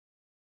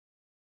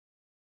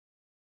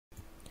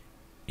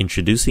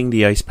Introducing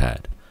the Ice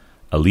Pad,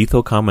 a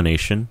lethal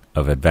combination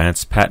of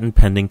advanced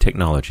patent-pending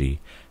technology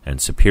and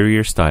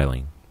superior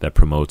styling that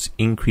promotes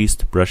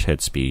increased brush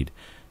head speed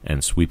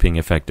and sweeping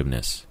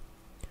effectiveness.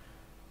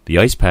 The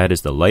Ice Pad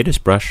is the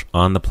lightest brush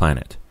on the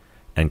planet,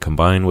 and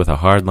combined with a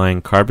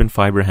hardline carbon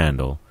fiber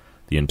handle,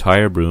 the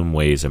entire broom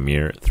weighs a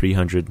mere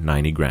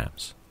 390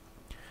 grams.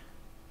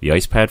 The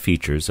Ice Pad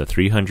features a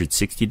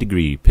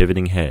 360-degree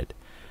pivoting head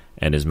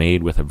and is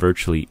made with a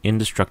virtually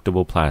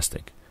indestructible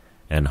plastic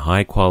and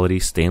high-quality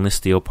stainless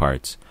steel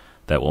parts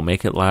that will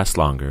make it last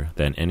longer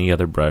than any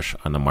other brush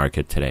on the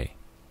market today.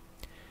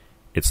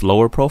 Its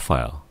lower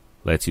profile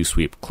lets you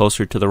sweep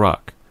closer to the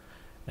rock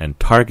and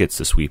targets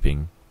the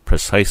sweeping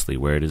precisely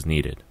where it is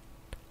needed,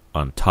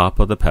 on top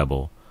of the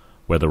pebble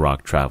where the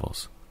rock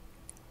travels.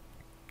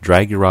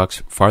 Drag your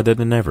rocks farther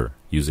than ever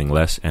using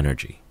less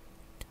energy.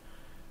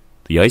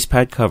 The Ice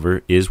Pad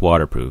cover is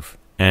waterproof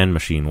and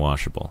machine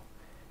washable.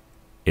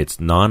 Its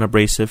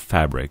non-abrasive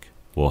fabric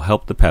will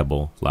help the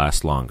pebble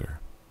last longer.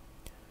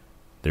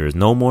 There is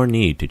no more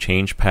need to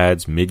change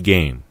pads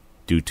mid-game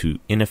due to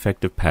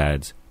ineffective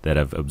pads that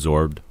have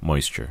absorbed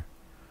moisture.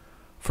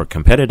 For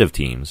competitive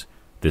teams,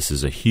 this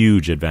is a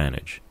huge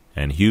advantage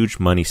and huge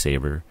money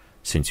saver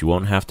since you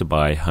won't have to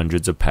buy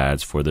hundreds of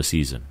pads for the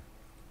season.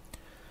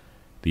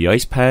 The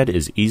Ice Pad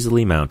is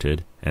easily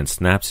mounted and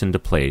snaps into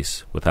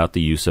place without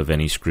the use of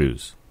any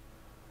screws.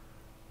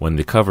 When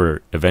the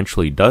cover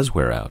eventually does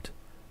wear out,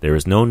 there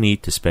is no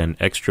need to spend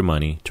extra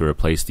money to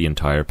replace the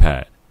entire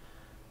pad.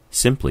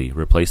 Simply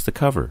replace the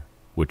cover,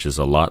 which is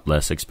a lot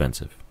less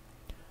expensive.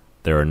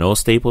 There are no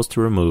staples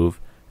to remove,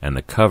 and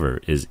the cover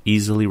is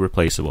easily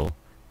replaceable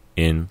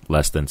in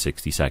less than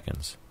 60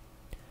 seconds.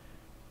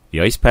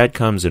 The Ice Pad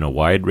comes in a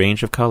wide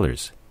range of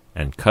colors,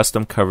 and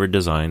custom cover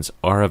designs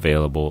are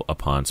available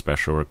upon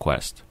special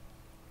request.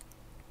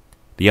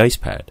 The Ice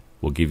Pad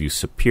will give you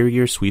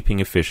superior sweeping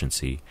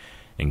efficiency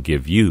and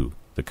give you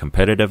the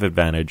competitive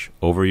advantage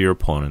over your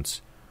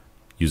opponents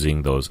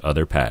using those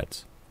other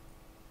pads.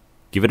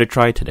 Give it a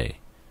try today.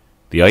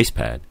 The Ice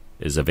Pad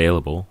is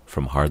available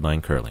from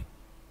Hardline Curling.